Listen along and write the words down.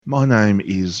My name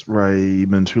is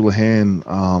Raymond Houlihan,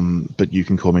 but you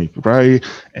can call me Ray,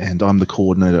 and I'm the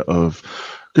coordinator of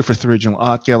Griffith Regional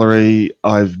Art Gallery.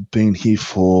 I've been here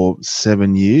for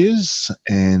 7 years,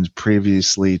 and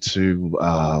previously to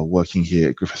working here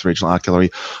at Griffith Regional Art Gallery,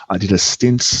 I did a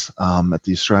stint at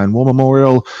the Australian War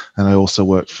Memorial, and I also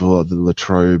worked for the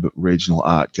Latrobe Regional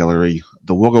Art Gallery,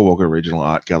 the Wagga Wagga Regional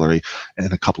Art Gallery,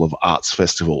 and a couple of arts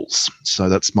festivals. So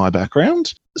that's my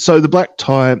background. So the Black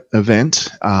Tie event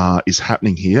is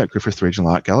happening here at Griffith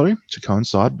Regional Art Gallery to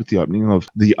coincide with the opening of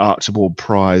the Archibald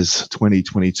Prize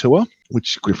 2020 tour,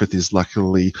 which Griffith is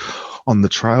luckily on the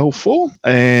trail for.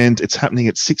 And it's happening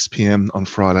at 6 p.m. on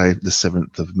Friday, the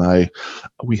 7th of May.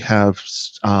 We have,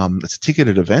 it's a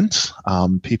ticketed event.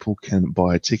 People can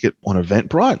buy a ticket on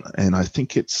Eventbrite, and I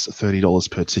think it's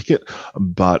 $30 per ticket,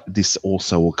 but this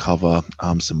also will cover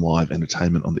some live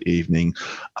entertainment on the evening,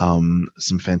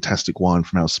 some fantastic wine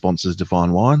from our sponsors,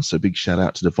 Divine Wine. So big shout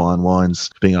out to Divine Wines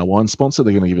being our wine sponsor.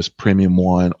 They're going to give us premium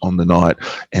wine on the night,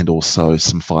 and also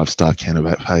some 5-star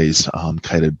canapes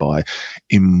catered by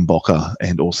Imboca,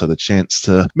 and also the chance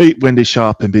to meet Wendy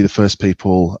Sharp and be the first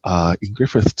people in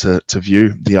Griffith to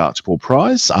view the Archibald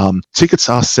Prize. Tickets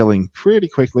are selling pretty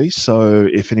quickly, so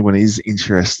if anyone is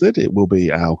interested, it will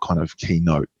be our kind of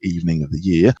keynote evening of the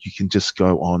year. You can just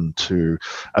go on to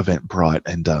Eventbrite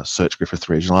and search Griffith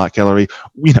Regional Art Gallery.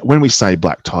 When we say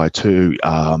black tie too,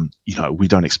 we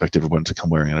don't expect everyone to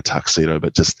come wearing a tuxedo,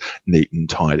 but just neat and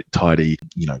tidy,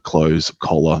 clothes,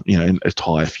 collar, a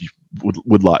tie if you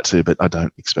would like to, but I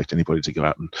don't expect anybody to go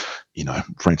out and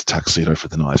rent a tuxedo for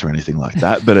the night or anything like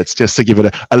that. But it's just to give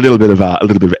it a little bit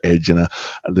of edge and a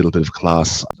little bit of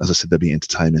class. As I said, there'll be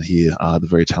entertainment here. The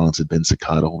very talented Ben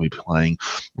Cicada will be playing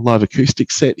a live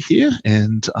acoustic set here,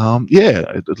 and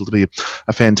it'll be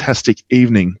a fantastic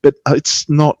evening. But it's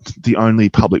not the only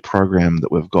public program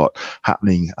that we've got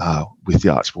happening with the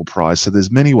Archibald Prize. So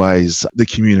there's many ways the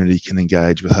community can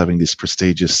engage with having this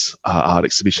prestigious art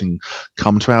exhibition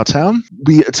come to our town.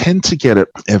 We tend to get it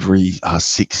every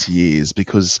 6 years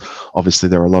because obviously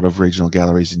there are a lot of regional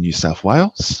galleries in New South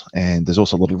Wales, and there's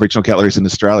also a lot of regional galleries in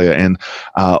Australia. And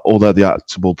although the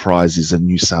Archibald Prize is a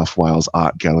New South Wales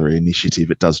art gallery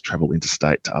initiative, it does travel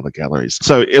interstate to other galleries.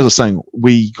 So as I was saying,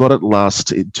 we got it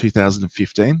last in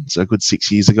 2015, so a good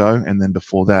 6 years ago, and then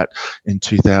before that in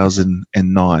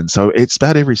 2009. So it's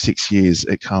about every 6 years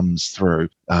it comes through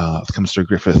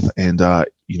Griffith, and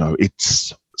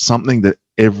it's something that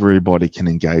everybody can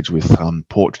engage with.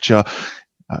 Portraiture,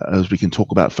 as we can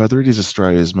talk about further, it is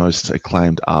Australia's most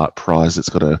acclaimed art prize. It's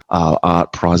got a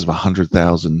art prize of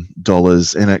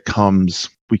 $100,000, and it comes,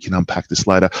 we can unpack this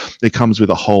later, it comes with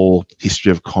a whole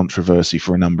history of controversy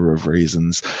for a number of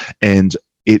reasons, and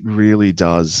it really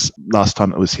does. Last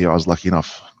time it was here, I was lucky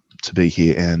enough to be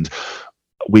here, and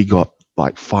we got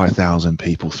like 5,000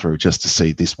 people through just to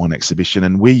see this one exhibition,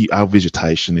 and our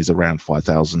visitation is around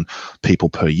 5,000 people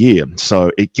per year,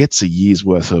 so it gets a year's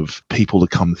worth of people to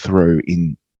come through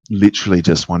in literally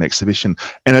just one exhibition,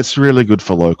 and it's really good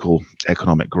for local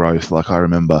economic growth. Like I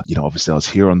remember, obviously I was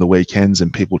here on the weekends,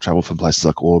 and people travel from places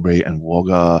like Albury and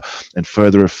Wagga and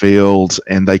further afield,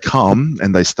 and they come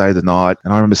and they stay the night.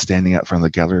 And I remember standing out front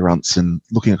of the gallery once and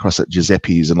looking across at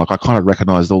Giuseppe's, and like I kind of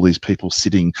recognized all these people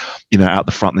sitting, out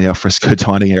the front in the alfresco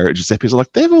dining area at Giuseppe's.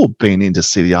 Like they've all been in to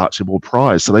see the Archibald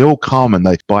Prize, so they all come and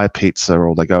they buy a pizza,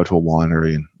 or they go to a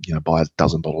winery and buy a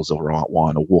dozen bottles of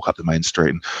wine, or walk up the main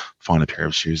street and find a pair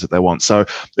of shoes that they want. So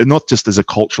not just there's a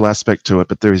cultural aspect to it,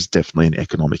 but there is definitely an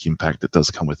economic impact that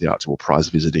does come with the Archibald Prize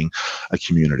visiting a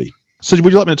community. So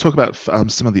would you like me to talk about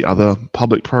some of the other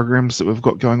public programs that we've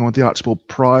got going on with the Archibald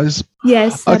Prize?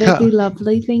 Yes, that'd be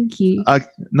lovely. Thank you.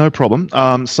 No problem.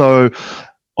 So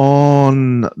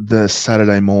on the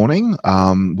Saturday morning,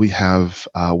 we have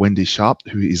Wendy Sharp,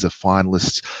 who is a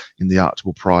finalist in the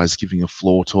Archibald Prize, giving a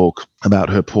floor talk about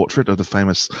her portrait of the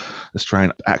famous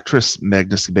Australian actress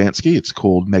Magda Szubanski. It's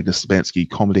called Magda Szubanski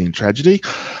Comedy and Tragedy.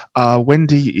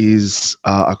 Wendy is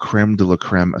a creme de la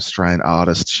creme Australian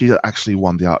artist. She actually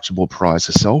won the Archibald Prize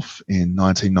herself in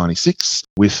 1996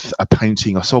 with a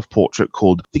painting, a self-portrait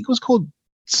called, I think it was called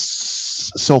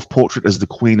Self-Portrait as the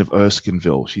Queen of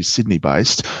Erskineville. She's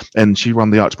Sydney-based, and she won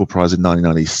the Archibald Prize in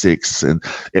 1996, and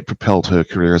it propelled her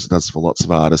career, as it does for lots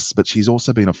of artists. But she's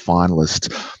also been a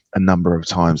finalist a number of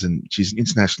times, and she's an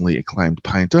internationally acclaimed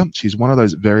painter. She's one of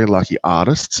those very lucky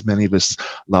artists. Many of us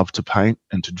love to paint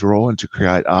and to draw and to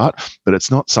create art, but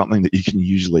it's not something that you can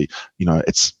usually,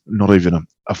 it's not even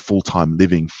a full-time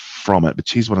living from it. But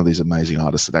she's one of these amazing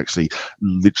artists that actually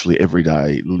literally every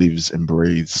day lives and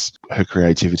breathes her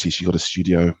creativity. She got a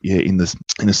studio in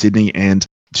Sydney, and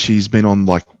she's been on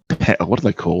like, what are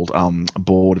they called?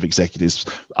 Board of Executives,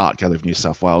 Art Gallery of New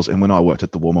South Wales. And when I worked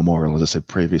at the War Memorial, as I said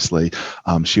previously,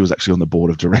 she was actually on the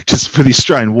board of directors for the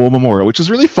Australian War Memorial, which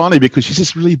is really funny because she's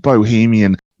this really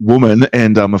bohemian woman.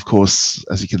 And of course,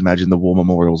 as you can imagine, the War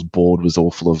Memorial's board was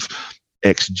all full of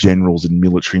ex-generals and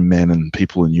military men and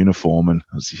people in uniform. And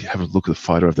as you have a look at the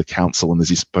photo of the council, and there's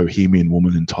this bohemian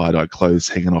woman in tie-dye clothes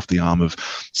hanging off the arm of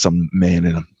some man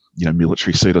in a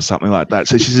military suit or something like that.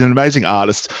 So she's an amazing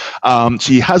artist.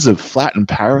 She has a flat in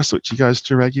Paris, which she goes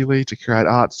to regularly to create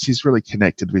art. She's really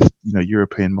connected with,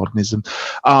 European modernism.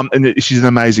 And she's an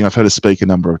amazing, I've heard her speak a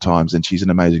number of times, and she's an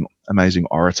amazing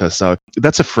orator. So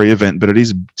that's a free event, but it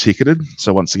is ticketed.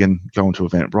 So once again, go onto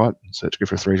Eventbrite, search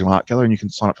Griffith Regional Art Gallery, and you can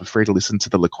sign up for free to listen to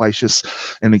the loquacious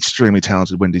and extremely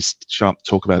talented Wendy Sharp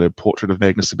talk about her portrait of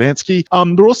Magnus Sabansky.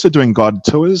 We're also doing guided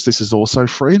tours. This is also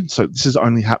free. So this is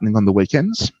only happening on the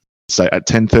weekends. So at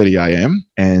 10:30 a.m.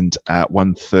 and at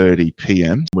 1:30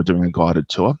 p.m. we're doing a guided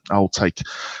tour. I'll take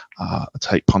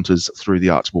punters through the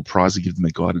Archibald Prize and give them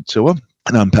a guided tour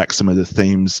and unpack some of the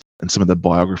themes and some of the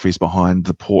biographies behind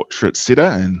the portrait sitter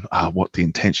and what the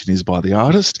intention is by the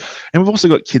artist. And we've also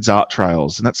got kids' art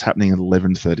trails, and that's happening at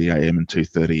 11:30 a.m. and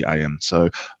 2:30 a.m. So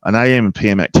an a.m. and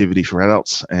p.m. activity for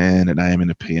adults and an a.m. and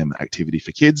a p.m. activity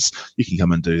for kids. You can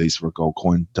come and do these for a gold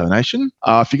coin donation.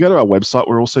 If you go to our website,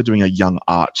 we're also doing a Young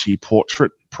Archie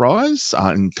portrait prize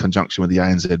in conjunction with the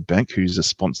ANZ Bank, who's a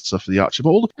sponsor for the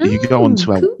Archibald. You can go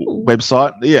onto our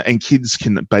website, and kids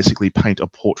can basically paint a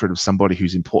portrait of somebody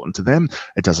who's important to them.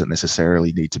 It doesn't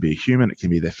necessarily need to be a human. It can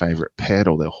be their favorite pet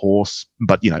or their horse,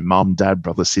 but mum, dad,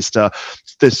 brother, sister,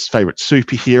 their favorite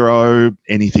superhero,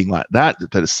 anything like that.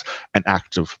 But it's an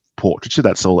act of portraiture.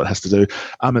 That's all it has to do.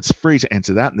 It's free to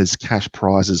enter that, and there's cash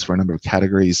prizes for a number of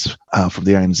categories from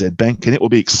the ANZ Bank, and it will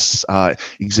be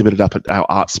exhibited up at our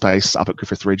art space up at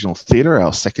Griffith Regional Theatre,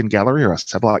 our second gallery, or our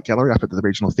satellite gallery up at the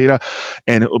Regional Theatre,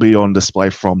 and it will be on display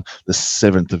from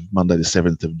Monday the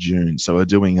 7th of June. So we're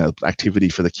doing an activity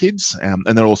for the kids, and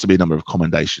there'll also be a number of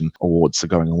commendation awards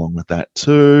going along with that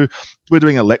too. We're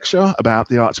doing a lecture about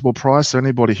the Archibald Prize, so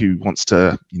anybody who wants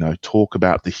to, talk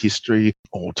about the history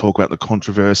or talk about the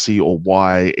controversy or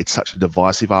why it's such a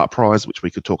divisive art prize, which we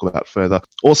could talk about further.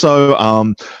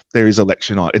 Also, there is a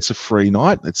lecture night. It's a free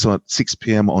night. It's at 6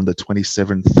 p.m. on the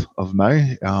 27th of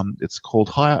May. It's called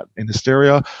High Art in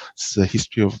Hysteria. It's the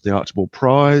history of the Archibald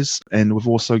Prize. And we've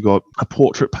also got a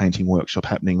portrait painting workshop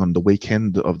happening on the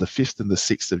weekend of the 5th and the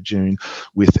 6th of June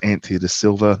with Anthea De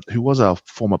Silva, who was our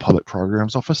former public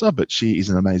programs officer, but she is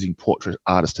an amazing portrait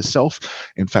artist herself.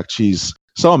 In fact, she's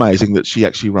so amazing that she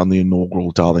actually run the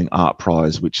inaugural Darling Art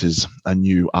Prize, which is a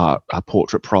new art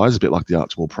portrait prize, a bit like the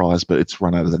Archibald Prize, but it's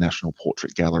run out of the National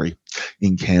Portrait Gallery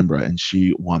in Canberra, and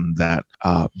she won that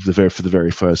for the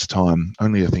very first time,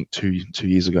 only I think two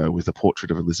years ago, with a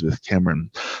portrait of Elizabeth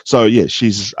Cameron. So yeah,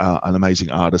 she's an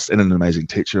amazing artist and an amazing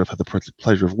teacher. I've had the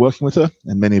pleasure of working with her,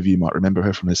 and many of you might remember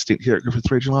her from her stint here at Griffith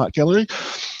Regional Art Gallery.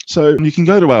 So you can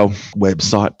go to our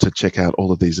website to check out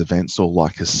all of these events or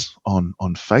like us on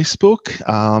Facebook.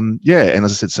 And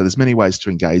as I said, so there's many ways to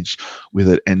engage with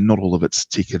it, and not all of it's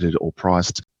ticketed or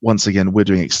priced. Once again, we're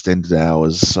doing extended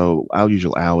hours. So our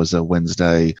usual hours are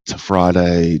Wednesday to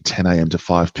Friday, 10 a.m. to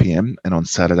 5 p.m. and on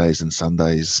Saturdays and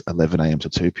Sundays, 11 a.m. to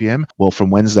 2 p.m. Well, from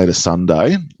Wednesday to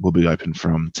Sunday, we'll be open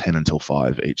from 10 until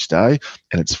 5 each day,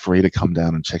 and it's free to come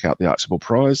down and check out the Archibald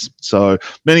Prize. So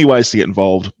many ways to get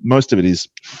involved. Most of it is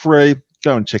free.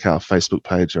 Go and check our Facebook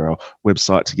page or our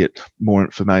website to get more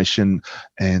information.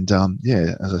 And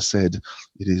as I said,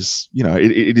 it is,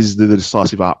 it is the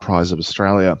decisive art prize of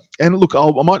Australia. And look, I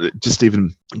might just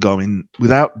even go in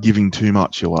without giving too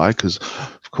much away, because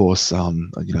of course,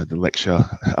 the lecture,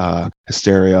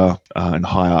 Hysteria and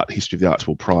High Art History of the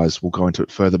Archibald Prize, will go into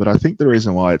it further. But I think the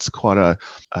reason why it's quite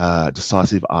a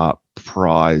decisive art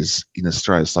prize in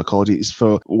Australia's psychology is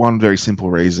for one very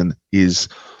simple reason, is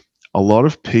a lot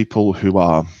of people who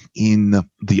are in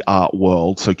the art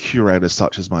world, so curators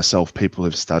such as myself, people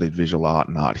who've studied visual art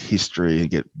and art history and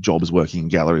get jobs working in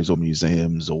galleries or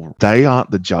museums, or they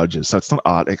aren't the judges. So it's not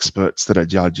art experts that are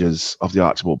judges of the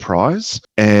Archibald Prize.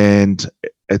 And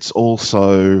it's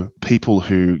also people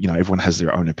who, everyone has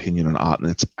their own opinion on art, and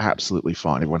it's absolutely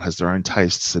fine. Everyone has their own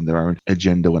tastes and their own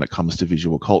agenda when it comes to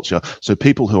visual culture. So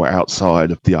people who are outside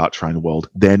of the art trainer world,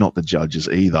 they're not the judges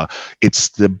either. It's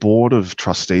the board of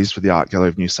trustees for the Art Gallery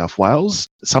of New South Wales.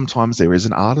 Sometimes there is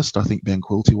an artist. I think Ben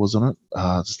Quilty was on it.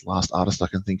 It's the last artist I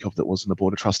can think of that was on the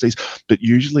board of trustees. But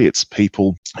usually it's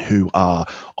people who are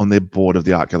on their board of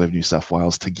the Art Gallery of New South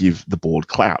Wales to give the board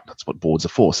clout. That's what boards are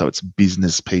for. So it's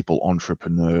business people,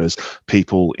 entrepreneurs,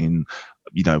 people in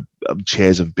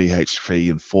chairs of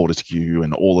BHP and Fortescue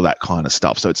and all of that kind of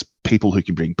stuff. So it's people who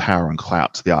can bring power and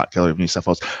clout to the Art Gallery of New South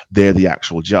Wales. They're the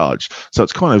actual judge. So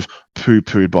it's kind of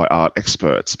poo-pooed by art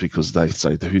experts because they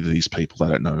say, who are these people?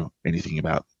 They don't know anything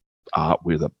about art.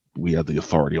 We are the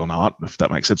authority on art, if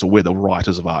that makes sense, or we're the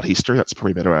writers of art history. That's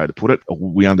probably a better way to put it.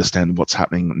 We understand what's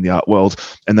happening in the art world.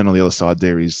 And then on the other side,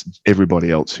 there is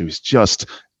everybody else who's just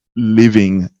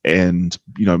living and,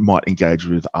 might engage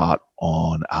with art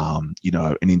on, an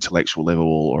intellectual level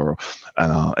or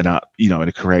an art, at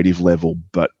a creative level,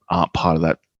 but aren't part of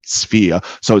that sphere.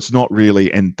 So it's not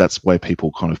really, and that's where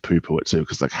people kind of poo-poo it too,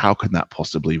 because how can that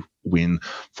possibly win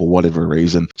for whatever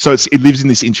reason? So it lives in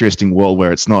this interesting world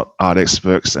where it's not art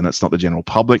experts and it's not the general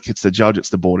public, it's the judge, it's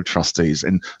the board of trustees.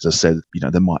 And as I said,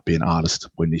 there might be an artist,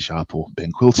 Wendy Sharp or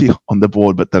Ben Quilty on the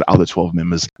board, but the other 12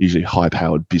 members, usually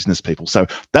high-powered business people. So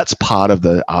that's part of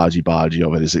the argy-bargy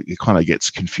of it, is it kind of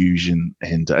gets confusion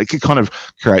and it kind of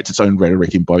creates its own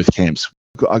rhetoric in both camps.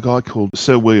 A guy called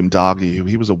Sir William Darby,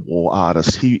 he was a war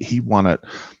artist. He won it,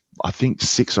 I think,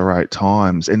 6 or 8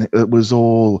 times, and it was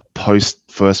all post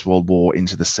First World War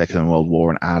into the Second World War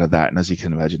and out of that. And as you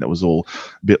can imagine, it was all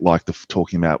a bit like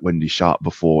talking about Wendy Sharp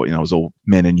before. It was all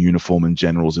men in uniform and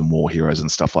generals and war heroes and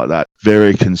stuff like that.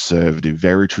 Very conservative,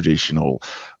 very traditional.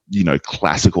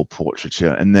 Classical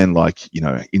portraiture. And then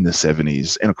in the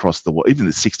 70s and across the world, even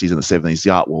the 60s and the 70s, the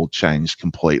art world changed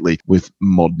completely with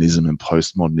modernism and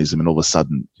postmodernism. And all of a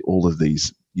sudden, all of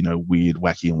these, weird,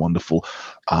 wacky and wonderful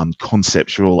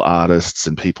conceptual artists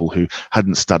and people who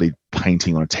hadn't studied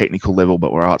painting on a technical level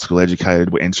but were art school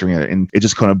educated were entering it. And it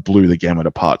just kind of blew the gamut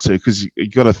apart too, because you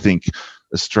got to think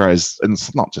Australia's, and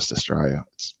it's not just Australia,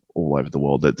 it's all over the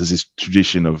world, that there's this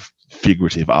tradition of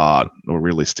figurative art or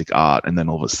realistic art, and then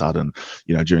all of a sudden,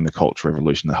 during the Cultural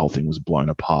Revolution, the whole thing was blown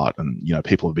apart, and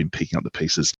people have been picking up the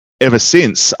pieces ever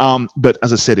since. But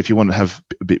as I said, if you want to have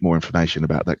a bit more information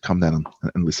about that, come down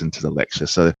and listen to the lecture.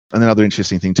 So, and another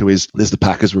interesting thing too is there's the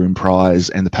Packers Room Prize,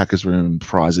 and the Packers Room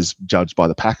Prize is judged by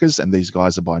the Packers, and these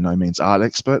guys are by no means art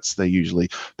experts. They're usually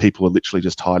people who are literally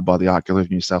just hired by the Art Gallery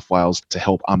of New South Wales to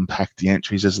help unpack the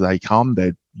entries as they come.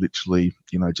 They're literally,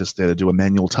 just there to do a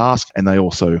manual task, and they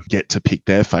also get to pick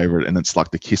their favorite, and it's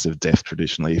like the kiss of death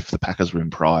traditionally. If the Packers Room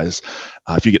Prize,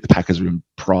 if you get the Packers Room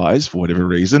Prize for whatever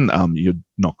reason, you're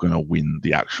not going to win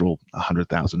the actual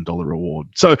 $100,000 reward.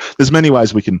 So there's many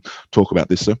ways we can talk about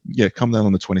this. So yeah, come down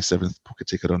on the 27th, book a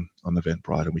ticket on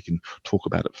Eventbrite, and we can talk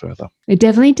about it further. It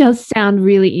definitely does sound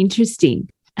really interesting.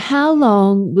 How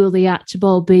long will the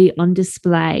Archibald be on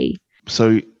display?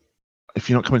 So if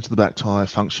you're not coming to the black tie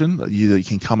function, you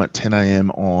can come at 10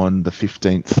 a.m. on the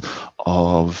 15th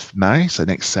of May, so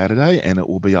next Saturday, and it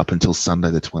will be up until Sunday,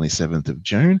 the 27th of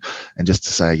June. And just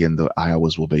to say again, the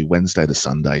hours will be Wednesday to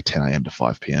Sunday, 10 a.m. to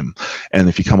 5 p.m. And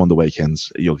if you come on the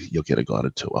weekends, you'll get a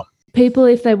guided tour. People,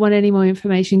 if they want any more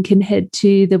information, can head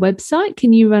to the website.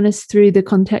 Can you run us through the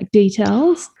contact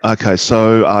details? Okay,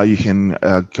 so you can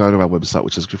go to our website,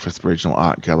 which is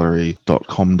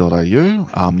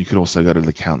griffithregionalartgallery.com.au. You could also go to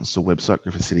the council website,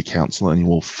 Griffith City Council, and you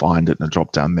will find it in a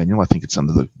drop-down menu. I think it's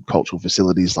under the cultural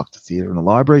facilities like the theatre and the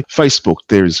library. Facebook,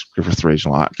 there is Griffith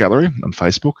Regional Art Gallery on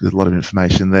Facebook. There's a lot of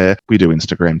information there. We do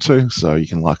Instagram too, so you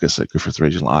can like us at Griffith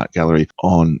Regional Art Gallery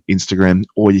on Instagram,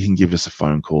 or you can give us a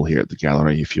phone call here at the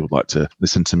gallery if you would like to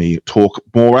listen to me talk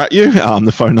more at you.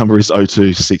 The phone number is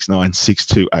 0269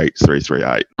 628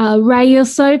 338. Ray, you're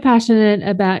so passionate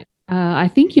about I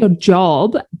think your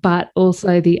job, but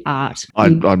also the art.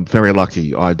 I'm very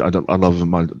lucky. I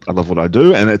love what I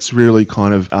do, and it's really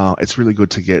kind of it's really good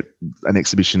to get an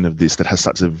exhibition of this that has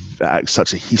such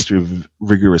a history of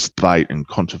rigorous debate and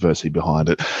controversy behind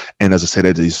it. And as I said,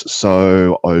 it is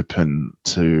so open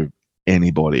to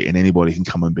anybody, and anybody can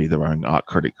come and be their own art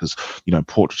critic, because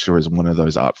portraiture is one of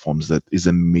those art forms that is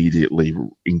immediately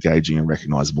engaging and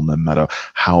recognizable, no matter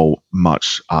how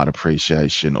much art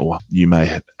appreciation or you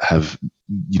may have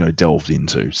delved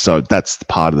into. So that's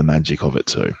part of the magic of it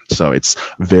too. So it's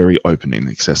a very open and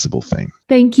accessible thing.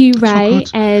 Thank you, Ray,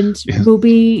 and we'll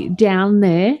be down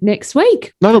there next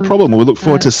week. No problem. We look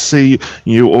forward to see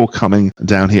you all coming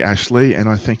down here, Ashley, and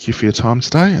I thank you for your time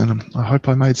today, and I hope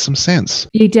I made some sense.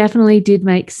 You definitely did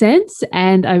make sense,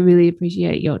 and I really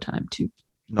appreciate your time too.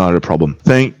 Not a problem.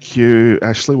 Thank you,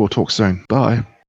 Ashley. We'll talk soon. Bye.